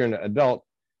say if you're an adult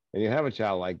and you have a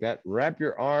child like that, wrap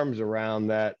your arms around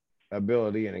that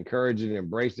ability and encourage it,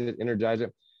 embrace it, energize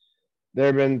it. There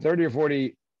have been 30 or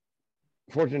 40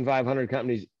 Fortune 500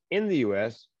 companies in the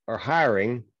US are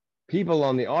hiring people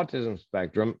on the autism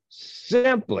spectrum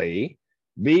simply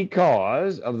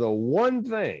because of the one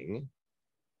thing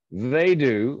they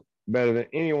do better than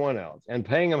anyone else, and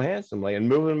paying them handsomely and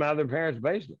moving them out of their parents'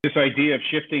 basement. This idea of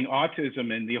shifting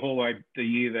autism and the whole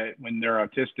idea that when they're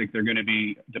autistic, they're going to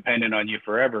be dependent on you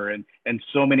forever. And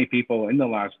so many people in the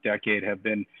last decade have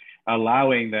been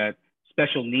allowing that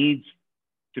special needs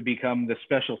to become the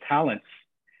special talents.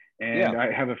 And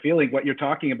I have a feeling what you're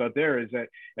talking about there is that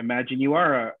imagine you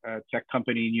are a tech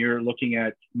company and you're looking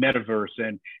at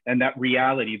metaverse and that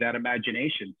reality, that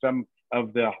imagination. Some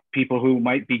of the people who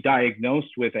might be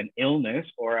diagnosed with an illness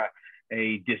or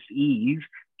a disease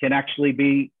can actually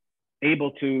be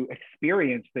able to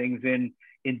experience things in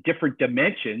different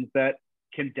dimensions that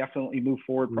can definitely move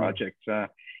forward projects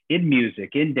in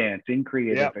music, in dance, in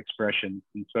creative expression.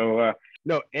 And so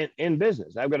in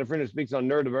business, I've got a friend who speaks on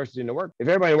neurodiversity in the work. If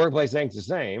everybody in the workplace thinks the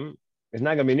same, it's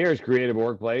not going to be near as creative a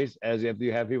workplace as if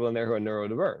you have people in there who are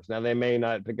neurodiverse. Now, they may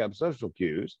not pick up social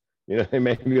cues. They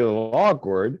may be a little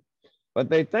awkward, but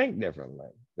they think differently.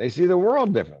 They see the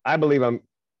world different. I believe I'm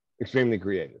extremely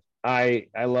creative. I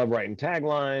love writing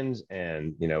taglines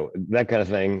and, that kind of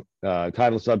thing,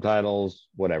 titles, subtitles,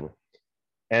 whatever.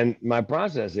 And my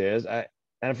process is I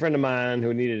had a friend of mine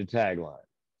who needed a tagline.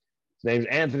 His name's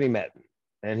Anthony Metton,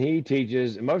 and he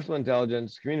teaches emotional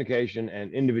intelligence, communication,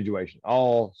 and individuation,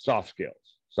 all soft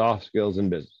skills in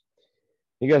business.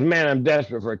 He goes, man, I'm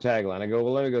desperate for a tagline. I go,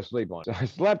 well, let me go sleep on it. So I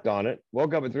slept on it,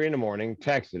 woke up at 3 a.m,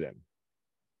 texted him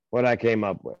what I came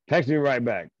up with. Texted me right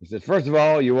back. He says, first of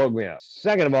all, you woke me up.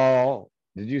 Second of all,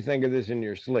 did you think of this in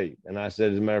your sleep? And I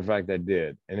said, as a matter of fact, I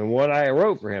did. And what I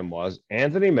wrote for him was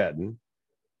Anthony Metton,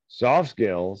 soft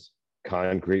skills,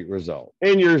 concrete result.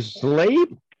 In your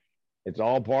sleep? It's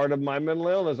all part of my mental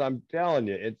illness. I'm telling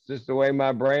you, it's just the way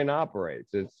my brain operates.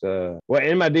 It's well,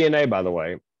 in my DNA, by the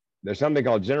way, there's something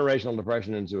called generational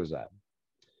depression and suicide.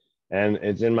 And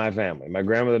it's in my family. My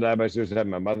grandmother died by suicide.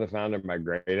 My mother found her. My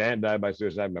great aunt died by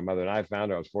suicide. My mother and I found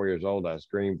her. I was 4 years old. I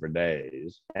screamed for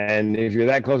days. And if you're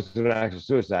that close to an actual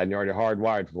suicide and you're already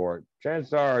hardwired for it,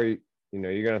 chances are, you're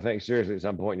going to think seriously at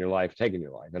some point in your life, taking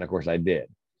your life. And of course I did.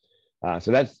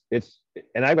 So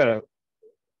and I've got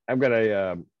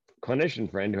a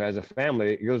clinician friend who has a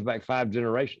family. It goes back 5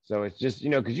 generations. So it's just,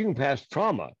 because you can pass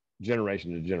trauma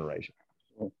generation to generation.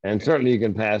 And certainly you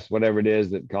can pass whatever it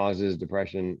is that causes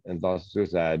depression and thoughts of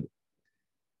suicide.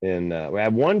 And we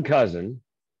have one cousin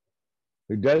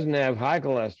who doesn't have high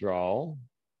cholesterol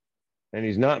and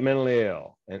he's not mentally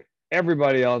ill. And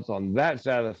everybody else on that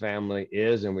side of the family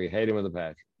is, and we hate him with a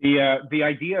passion. The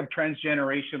idea of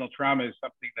transgenerational trauma is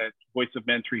something that Voice of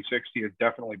Men 360 has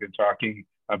definitely been talking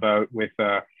about with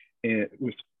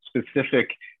specific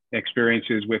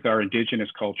experiences with our indigenous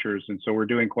cultures. And so we're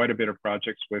doing quite a bit of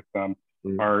projects with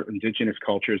our indigenous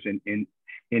cultures in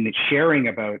sharing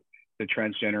about the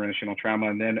transgenerational trauma.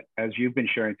 And then, as you've been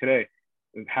sharing today,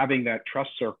 having that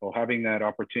trust circle, having that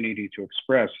opportunity to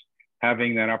express,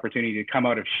 having that opportunity to come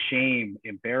out of shame,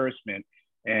 embarrassment,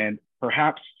 and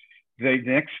perhaps the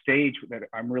next stage that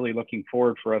I'm really looking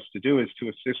forward for us to do is to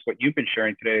assist what you've been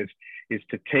sharing today is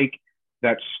to take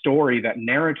that story, that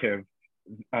narrative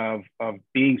of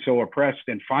being so oppressed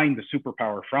and find the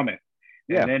superpower from it.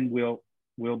 And then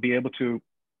we'll be able to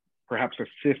perhaps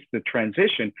assist the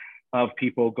transition of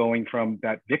people going from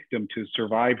that victim to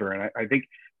survivor. And I think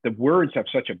the words have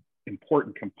such an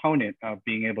important component of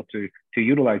being able to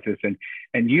utilize this.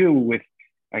 And you, with,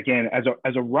 again,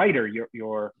 as a writer,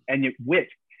 your wit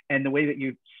and the way that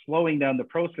you're slowing down the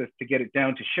process to get it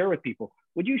down to share with people.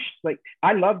 Would you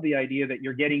I love the idea that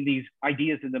you're getting these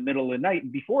ideas in the middle of the night.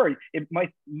 And before, it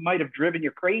might have driven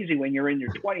you crazy when you're in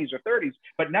your 20s or 30s,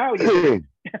 but now you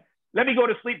let me go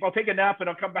to sleep. I'll take a nap and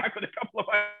I'll come back with a couple of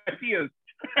ideas.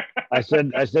 I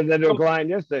said that to a client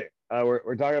yesterday.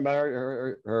 We're talking about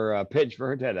her pitch for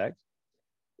her TEDx.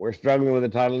 We're struggling with the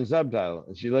title and subtitle.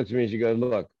 And she looks at me and she goes,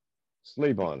 look,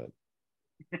 sleep on it.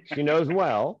 She knows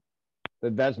well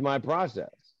that that's my process.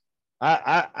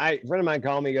 A friend of mine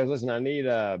called me. He goes, listen, I need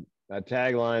a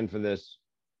tagline for this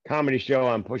comedy show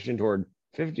I'm pushing toward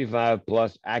 55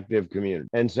 plus active community.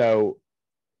 And so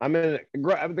I'm at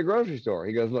the grocery store.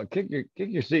 He goes, look, kick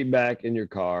your seat back in your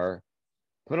car,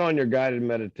 put on your guided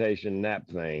meditation nap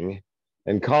thing,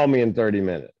 and call me in 30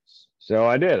 minutes. So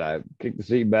I did. I kicked the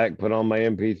seat back, put on my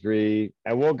MP3.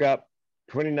 I woke up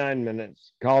 29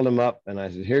 minutes, called him up, and I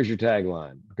said, here's your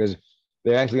tagline, because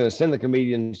they're actually going to send the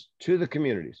comedians to the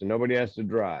community, so nobody has to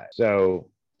drive. So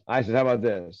I said, how about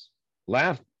this?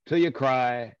 Laugh till you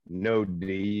cry, no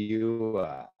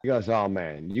DUI. He goes, oh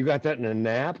man, you got that in a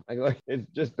nap? I go, it's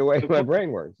just the way my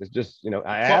brain works. It's just,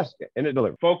 I ask and it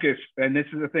delivers. Focus, and this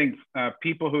is the thing,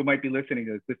 people who might be listening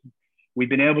to this, we've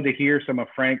been able to hear some of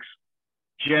Frank's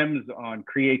gems on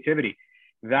creativity.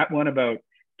 That one about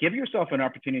give yourself an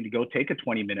opportunity to go take a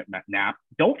 20-minute nap.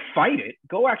 Don't fight it.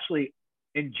 Go actually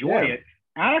enjoy it.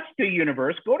 Ask the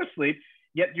universe, go to sleep.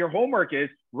 Yet your homework is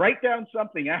write down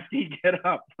something after you get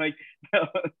up.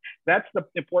 That's the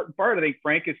important part. I think,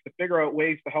 Frank, is to figure out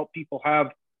ways to help people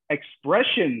have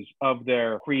expressions of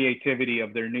their creativity,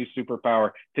 of their new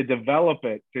superpower, to develop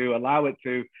it, to allow it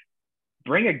to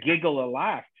bring a giggle, a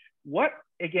laugh. What,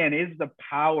 again, is the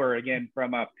power, again,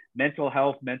 from a mental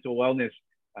health, mental wellness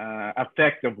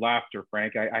effect of laughter,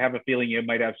 Frank? I have a feeling you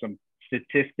might have some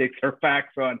statistics or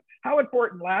facts on how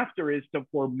important laughter is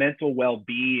for mental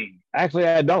well-being. Actually,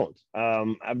 I don't.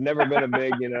 I've never been a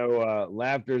big,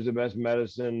 laughter is the best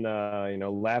medicine,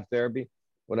 laugh therapy.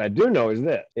 What I do know is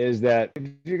that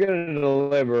if you're going to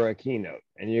deliver a keynote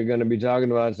and you're going to be talking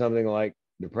about something like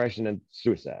depression and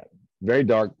suicide, very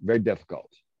dark, very difficult,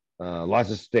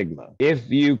 lots of stigma. If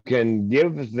you can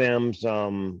give them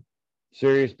some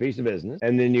serious piece of business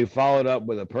and then you follow it up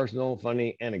with a personal,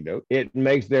 funny anecdote, it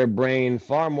makes their brain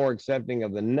far more accepting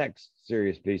of the next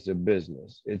serious piece of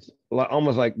business. It's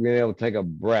almost like being able to take a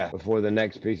breath before the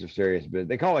next piece of serious business.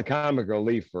 They call it comic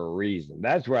relief for a reason.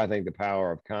 That's where I think the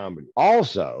power of comedy.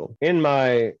 Also, in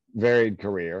my varied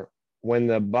career, when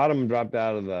the bottom dropped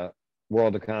out of the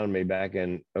world economy back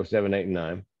in 07, 8, and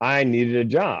 9, I needed a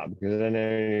job because I didn't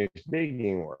have any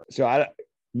speaking work. So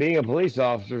being a police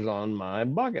officer is on my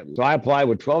bucket list. So I applied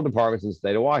with 12 departments in the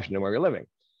state of Washington where you're living.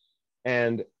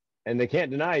 And they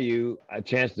can't deny you a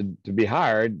chance to be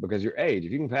hired because of your age.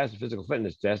 If you can pass the physical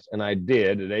fitness test, and I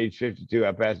did at age 52,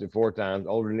 I passed it 4 times,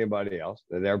 older than anybody else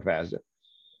that ever passed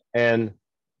it.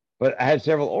 But I had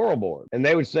several oral boards, and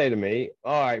they would say to me,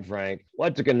 "All right, Frank,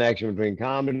 what's the connection between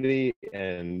comedy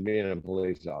and being a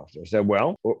police officer?" I said,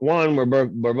 "Well, one, we're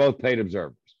both paid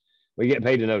observers. We get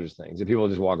paid to notice things, and people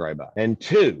just walk right by. And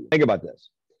two, think about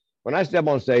this: when I step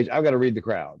on stage, I've got to read the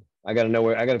crowd. I got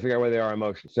to figure out where they are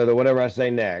emotionally, so that whatever I say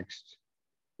next,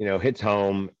 hits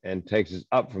home and takes us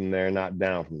up from there, not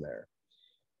down from there."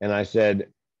 And I said,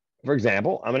 for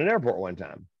example, I'm in an airport one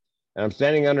time. And I'm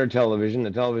standing under a television.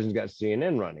 The television's got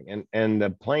CNN running, and the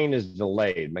plane is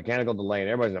delayed, mechanical delay, and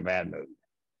everybody's in a bad mood.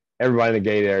 Everybody in the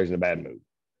gate area is in a bad mood.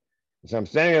 So I'm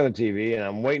standing on the TV, and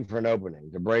I'm waiting for an opening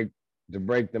to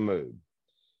break the mood.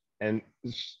 And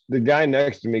the guy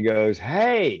next to me goes,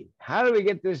 "Hey, how do we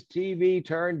get this TV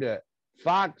turned to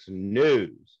Fox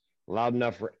News loud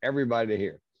enough for everybody to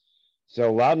hear?"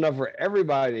 So loud enough for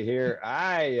everybody to hear,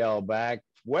 I yell back,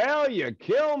 "Well, you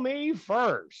kill me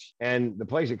first." And the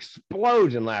place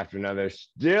explodes in laughter. Now they're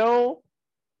still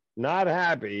not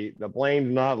happy. The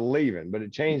plane's not leaving, but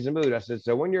it changed the mood. I said,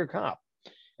 so when you're a cop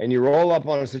and you roll up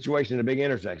on a situation in a big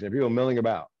intersection of people milling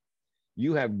about,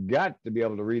 you have got to be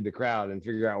able to read the crowd and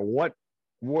figure out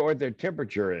what their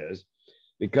temperature is,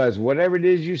 because whatever it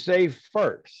is you say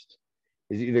first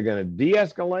is either going to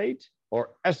de-escalate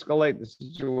or escalate the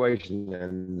situation.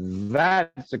 And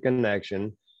that's a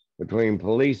connection between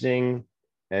policing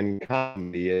and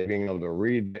comedy, being able to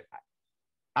read.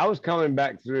 I was coming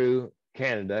back through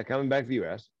Canada, coming back to the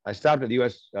U.S. I stopped at the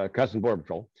U.S. Customs Border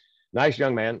Patrol. Nice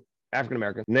young man,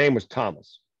 African-American. Name was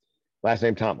Thomas. Last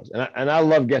name Thomas. And I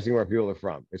love guessing where people are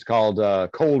from. It's called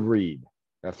cold read.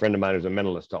 A friend of mine who's a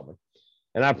mentalist told me.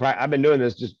 And I've been doing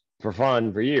this just for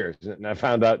fun for years. And I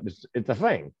found out it's a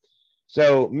thing.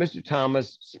 So Mr.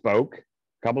 Thomas spoke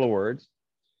a couple of words.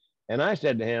 And I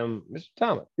said to him, "Mr.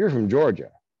 Thomas, you're from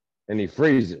Georgia." And he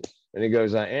freezes. And he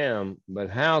goes, "I am, but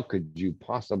how could you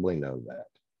possibly know that?"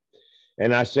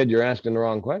 And I said, "You're asking the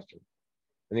wrong question."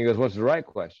 And he goes, "What's the right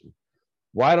question?"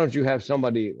 "Why don't you have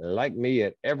somebody like me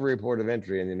at every port of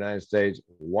entry in the United States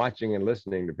watching and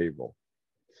listening to people?"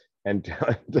 And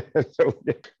so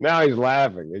now he's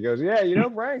laughing. He goes, "Yeah,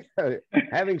 Frank,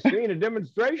 having seen a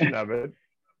demonstration of it."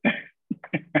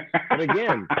 But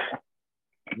again,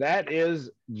 that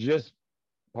is just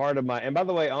part of and by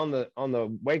the way, on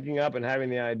the waking up and having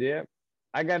the idea,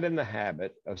 I got in the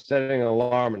habit of setting an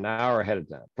alarm an hour ahead of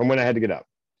time from when I had to get up.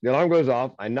 The alarm goes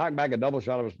off. I knock back a double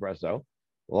shot of espresso,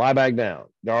 lie back down,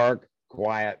 dark,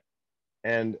 quiet.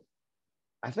 And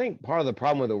I think part of the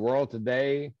problem with the world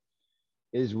today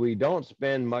is we don't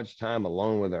spend much time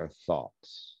alone with our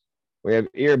thoughts. We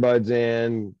have earbuds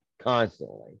in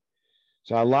constantly.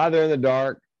 So I lie there in the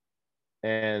dark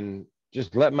and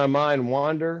just let my mind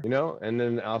wander, and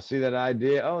then I'll see that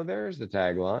idea. Oh, there's the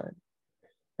tagline.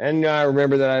 And I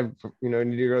remember that I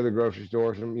need to go to the grocery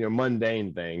store, some,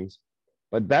 mundane things.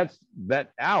 But that's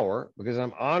that hour, because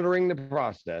I'm honoring the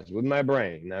process with my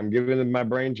brain. I'm giving my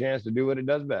brain a chance to do what it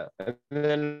does best. And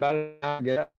then about an hour, I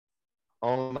get up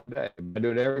on my day. I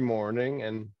do it every morning.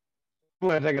 And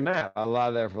when I take a nap, I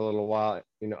lie there for a little while,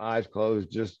 eyes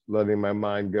closed, just letting my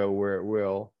mind go where it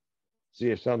will. See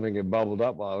if something had bubbled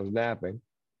up while I was napping.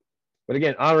 But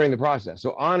again, honoring the process.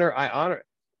 So I honor.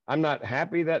 I'm not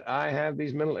happy that I have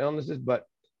these mental illnesses,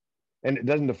 and it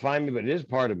doesn't define me, but it is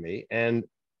part of me. And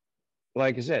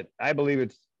like I said, I believe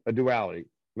it's a duality: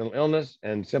 mental illness,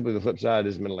 and simply the flip side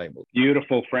is mental able.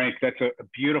 Beautiful, Frank. That's a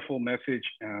beautiful message.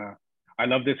 I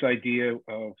love this idea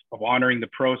of honoring the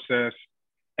process,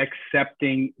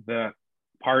 accepting the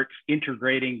parts,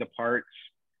 integrating the parts,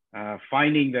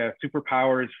 finding the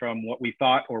superpowers from what we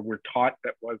thought or were taught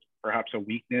that was perhaps a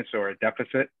weakness or a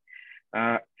deficit.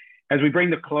 As we bring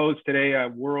the close today,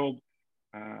 World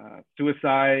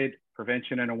Suicide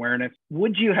Prevention and Awareness,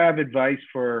 would you have advice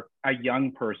for a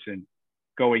young person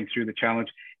going through the challenge?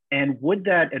 And would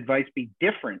that advice be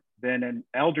different than an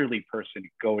elderly person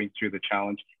going through the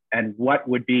challenge? And what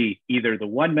would be either the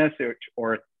one message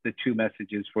or the two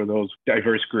messages for those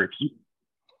diverse groups?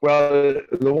 Well,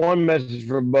 the one message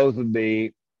for both would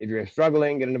be if you're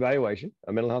struggling, get an evaluation,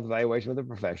 a mental health evaluation with a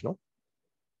professional.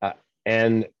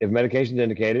 And if medication is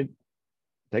indicated,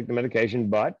 take the medication.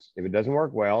 But if it doesn't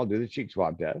work well, do the cheek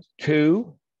swab test.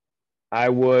 Two, I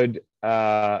would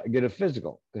get a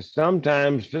physical, because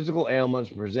sometimes physical ailments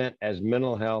present as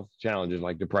mental health challenges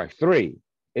like depression. Three,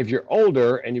 if you're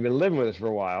older and you've been living with this for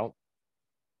a while,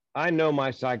 I know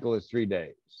my cycle is 3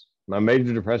 days. My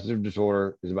major depressive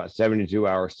disorder is about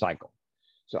 72-hour cycle.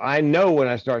 So I know when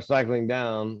I start cycling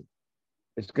down,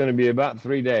 it's going to be about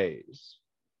 3 days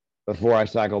before I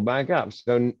cycle back up.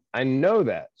 So I know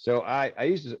that. So I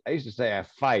used to say I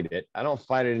fight it. I don't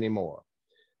fight it anymore,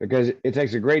 because it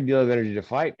takes a great deal of energy to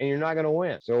fight and you're not going to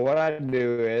win. So what I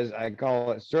do is I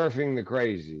call it surfing the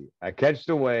crazy. I catch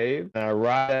the wave and I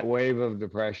ride that wave of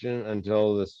depression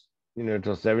until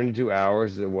until 72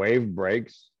 hours, the wave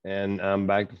breaks and I'm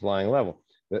back to flying level.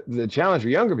 The challenge for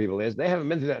younger people is they haven't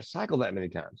been through that cycle that many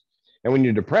times. And when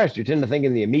you're depressed, you tend to think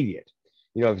in the immediate.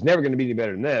 If it's never going to be any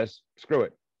better than this, screw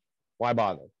it. Why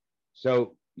bother?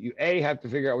 So you A, have to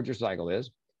figure out what your cycle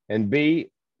is, and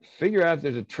B, figure out if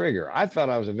there's a trigger. I thought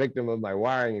I was a victim of my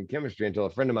wiring and chemistry until a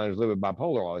friend of mine who's lived with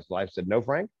bipolar all his life said, no,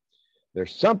 Frank,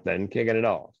 there's something kicking it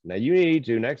off. Now you need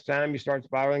to, next time you start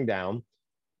spiraling down,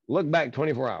 look back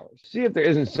 24 hours. See if there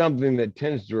isn't something that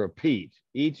tends to repeat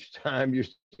each time you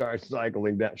start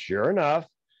cycling down. Sure enough,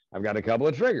 I've got a couple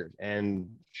of triggers. And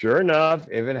sure enough,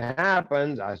 if it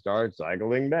happens, I start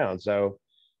cycling down. So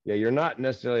yeah, you're not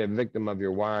necessarily a victim of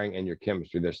your wiring and your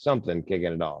chemistry. There's something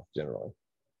kicking it off generally.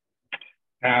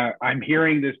 I'm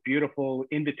hearing this beautiful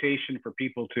invitation for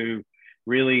people to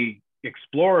really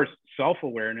explore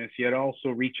self-awareness, yet also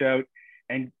reach out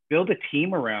and build a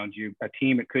team around you. A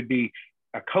team, it could be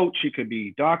a coach, it could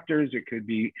be doctors, it could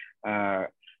be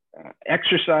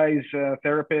exercise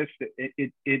therapists.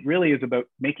 It really is about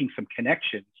making some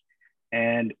connections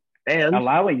and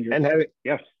allowing your, and having,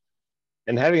 yes,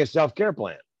 and having a self-care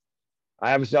plan. I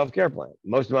have a self-care plan.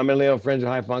 Most of my mentally ill friends are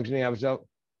high functioning.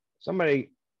 Somebody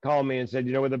called me and said,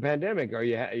 with the pandemic, are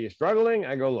you struggling?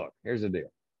 I go, look, here's the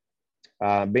deal.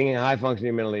 Being high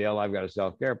functioning mentally ill, I've got a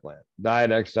self-care plan: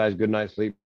 diet, exercise, good night's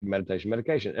sleep, meditation,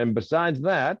 medication. And besides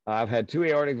that, I've had 2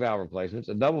 aortic valve replacements,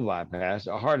 a double bypass,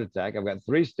 a heart attack. I've got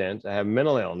 3 stents. I have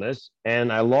mental illness,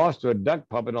 and I lost to a duck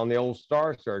puppet on the old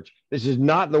Star Search. This is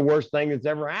not the worst thing that's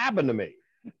ever happened to me.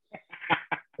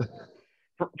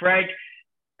 Frank,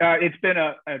 it's been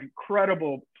an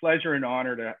incredible pleasure and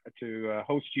honor to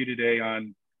host you today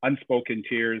on Unspoken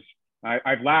Tears.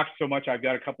 I've laughed so much, I've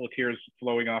got a couple of tears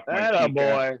flowing off my cheek.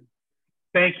 Boy.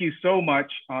 Thank you so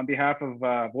much on behalf of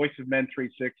Voice of Men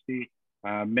 360,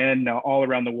 men all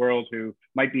around the world who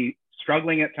might be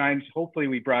struggling at times. Hopefully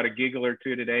we brought a giggle or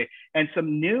two today and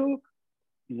some new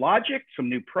logic, some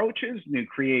new approaches, new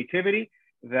creativity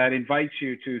that invites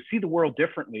you to see the world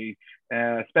differently,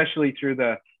 especially through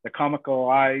the comical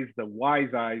eyes, the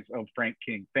wise eyes of Frank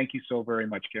King. Thank you so very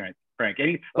much, Frank.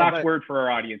 Any last word for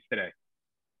our audience today?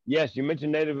 Yes, you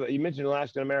mentioned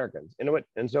Alaskan Americans, Inuit,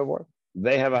 and so forth.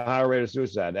 They have a higher rate of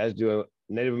suicide, as do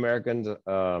Native Americans,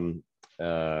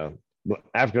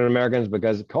 African Americans,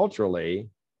 because culturally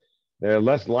they're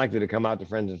less likely to come out to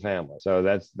friends and family. So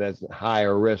that's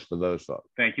higher risk for those folks.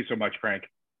 Thank you so much, Frank.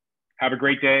 Have a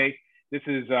great day. This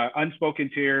is Unspoken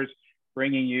Tears,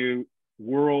 bringing you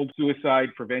World Suicide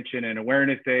Prevention and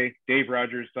Awareness Day. Dave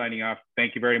Rogers signing off.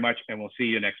 Thank you very much, and we'll see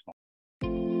you next month.